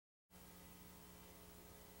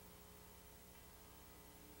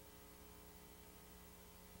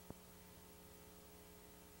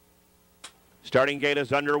Starting gate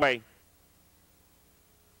is underway.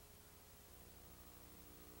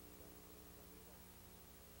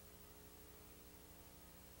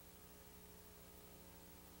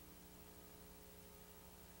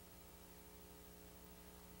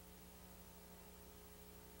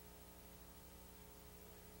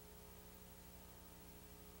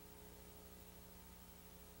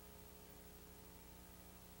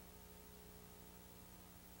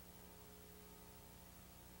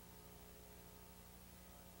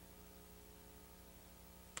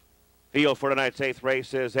 Field for tonight's 8th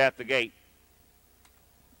race is at the gate.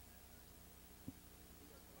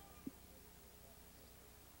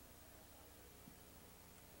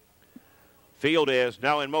 Field is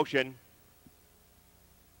now in motion.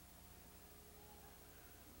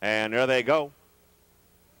 And there they go.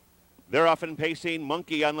 They're off and pacing.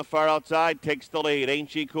 Monkey on the far outside takes the lead. Ain't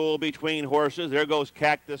She Cool between horses. There goes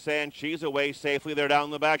Cactus, and she's away safely. They're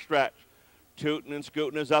down the backstretch. Tootin' and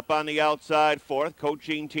Scootin' is up on the outside, 4th.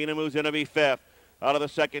 Coaching Tina moves in to be 5th. Out of the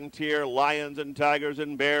 2nd tier, Lions and Tigers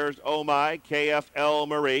and Bears, Oh My, KFL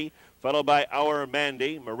Marie, followed by Our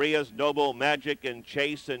Mandy, Maria's Noble Magic, and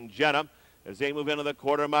Chase and Jenna. As they move into the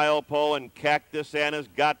quarter-mile pole, and Cactus Anna's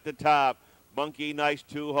got the top. Monkey, nice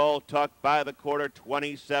 2-hole tuck by the quarter,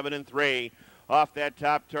 27-3. Off that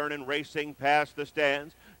top turn and racing past the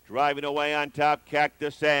stands. Driving away on top,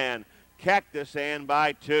 Cactus Ann. Cactus Ann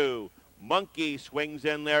by 2. Monkey swings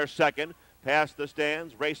in there 2nd. Past the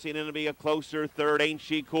stands, racing in to be a closer 3rd. Ain't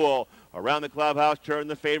She Cool. Around the clubhouse turn,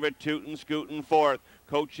 the favorite Tootin' Scootin' 4th.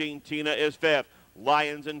 Coaching Tina is 5th.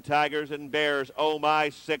 Lions and Tigers and Bears, Oh My,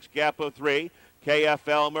 6 gap of 3.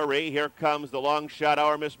 KFL Marie, here comes the long shot,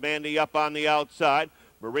 Our Miss Mandy up on the outside.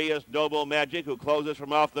 Maria's Noble Magic, who closes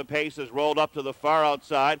from off the pace, is rolled up to the far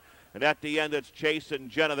outside. And at the end, it's Chase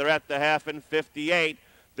and Jenna. They're at the half in 58.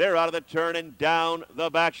 They're out of the turn and down the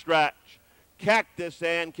backstretch. Cactus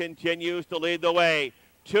Ann continues to lead the way.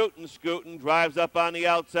 Tootin' Scootin' drives up on the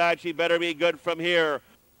outside. She better be good from here.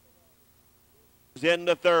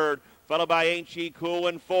 Into 3rd, followed by Ain't She Cool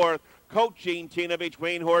in 4th. Coaching Tina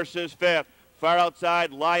between horses 5th. Far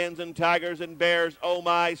outside, Lions and Tigers and Bears, Oh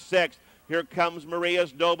My, 6th. Here comes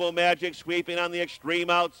Maria's Noble Magic sweeping on the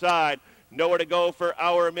extreme outside. Nowhere to go for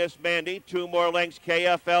Our Miss Mandy. 2 more lengths,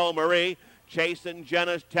 KFL Marie. Chase and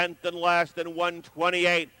Jenna's 10th and last in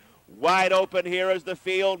 128. Wide open here as the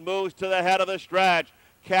field moves to the head of the stretch.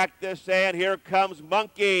 Cactus Ann, here comes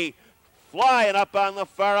Monkey. Flying up on the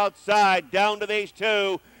far outside, down to these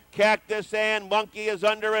 2. Cactus Ann, Monkey is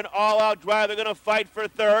under an all-out drive. They're going to fight for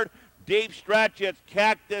 3rd. Deep stretch, it's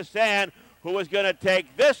Cactus Ann, who is going to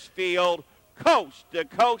take this field coast to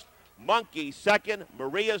coast. Monkey 2nd,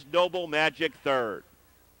 Maria's Noble Magic 3rd.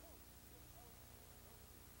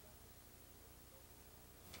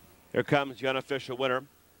 Here comes the unofficial winner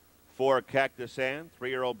for Cactus Ann,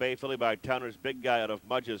 3-year-old bay filly by Towner's Big Guy out of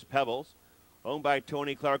Mudge's Pebbles, owned by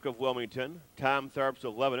Tony Clark of Wilmington, Tom Tharps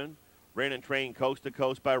of Lebanon, ran and trained coast to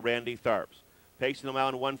coast by Randy Tharps. Pacing them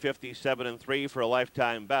out in 157-3 for a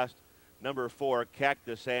lifetime best. Number 4,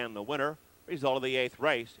 Cactus Ann, the winner. Result of the 8th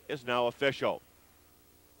race is now official.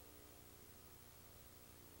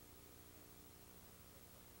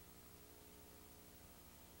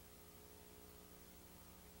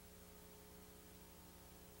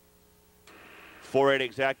 $4.8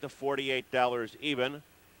 exacta, $48 even.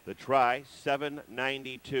 The try,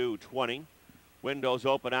 $792.20. Windows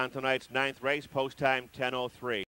open on tonight's 9th race, post time 10:03.